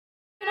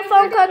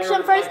phone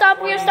collection. First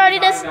off, we are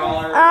starting this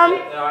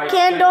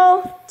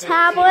Kindle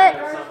tablet.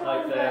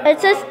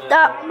 It's just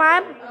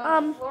my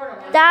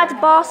dad's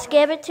boss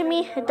gave it to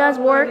me. It does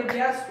work.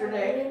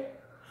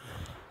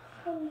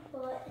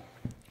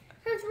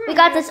 We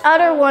got this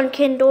other one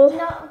Kindle.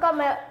 No, I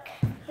got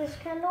this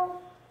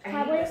Kindle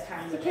tablet.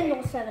 It's a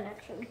Kindle 7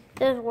 actually.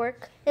 Does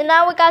work. And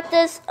now we got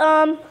this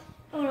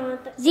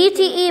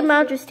ZTE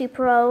Majesty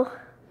Pro.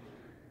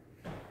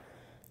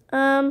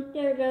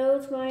 There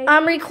goes my.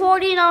 I'm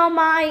recording on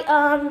my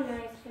I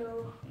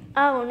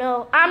don't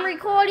know. I'm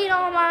recording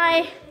on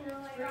my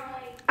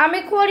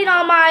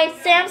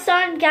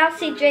Samsung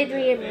Galaxy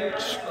J3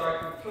 image.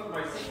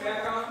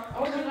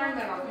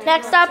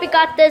 Next up, we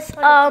got this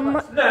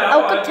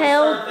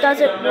Alcatel.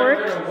 Doesn't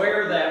work.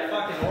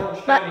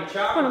 But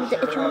I'll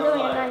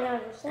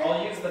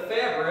use the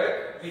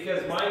fabric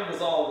because mine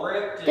was all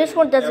ripped. This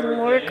one doesn't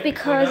work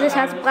because this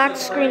has black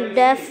screen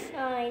death.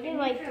 I did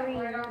like 3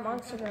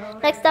 months ago.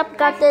 Next up,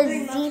 got the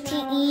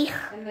ZTE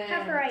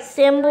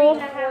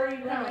symbol.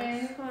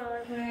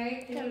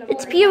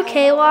 It's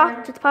PUK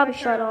locked. It's probably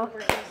shut off.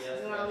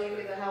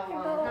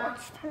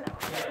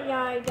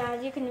 Yeah,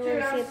 guys, you can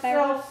really see it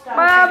better.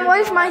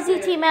 Where's my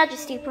ZTE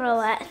Majesty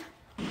Pro at?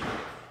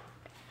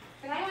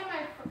 Can I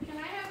have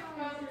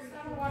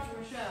someone watch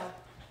Michelle?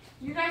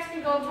 You guys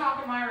can go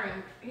talk in my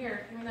room.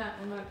 Here, give me that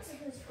remote.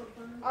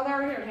 Oh,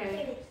 they're here,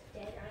 Kenny.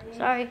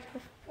 Sorry.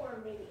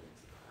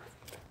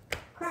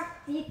 Crack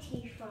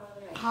DT phone.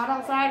 Hot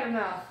outside or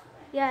no?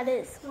 Yeah, it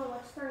is. Oh,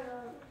 let's turn it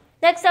on.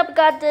 Next up, we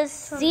got this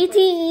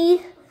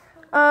ZTE.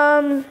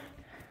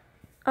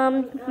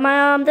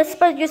 This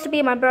used to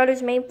be my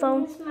brother's main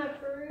phone,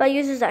 but he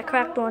uses that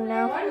cracked one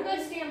now. Why don't you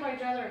guys stand by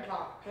each other and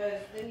talk?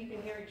 Because then you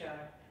can hear each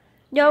other.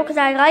 Yo, because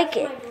I like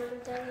it.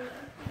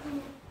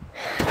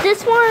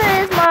 This one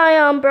is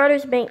my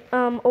brother's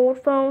old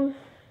phone.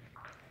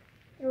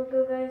 Here we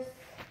go, guys.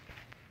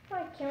 Come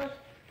on, camera,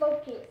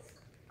 focus.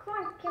 Come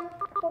on, camera,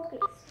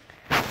 focus.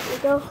 Here we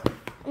go.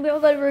 We're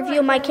going to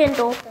review my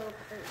Kindle.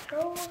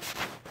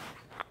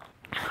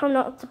 Oh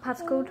no, it's a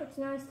passcode. It's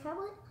a nice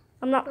tablet.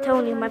 I'm not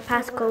telling you my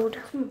passcode.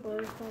 That's my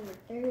brother's phone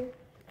right there.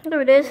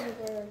 There it is.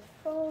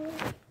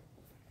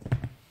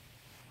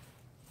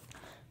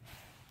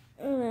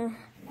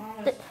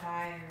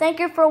 Thank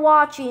you for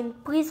watching.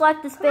 Please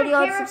like this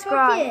video and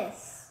subscribe.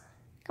 Focus.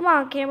 Come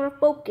on, camera,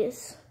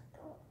 focus.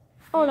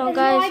 Oh no, If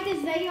guys. you like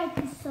this video,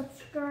 please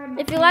subscribe.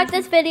 If you like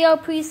this video,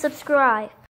 please subscribe.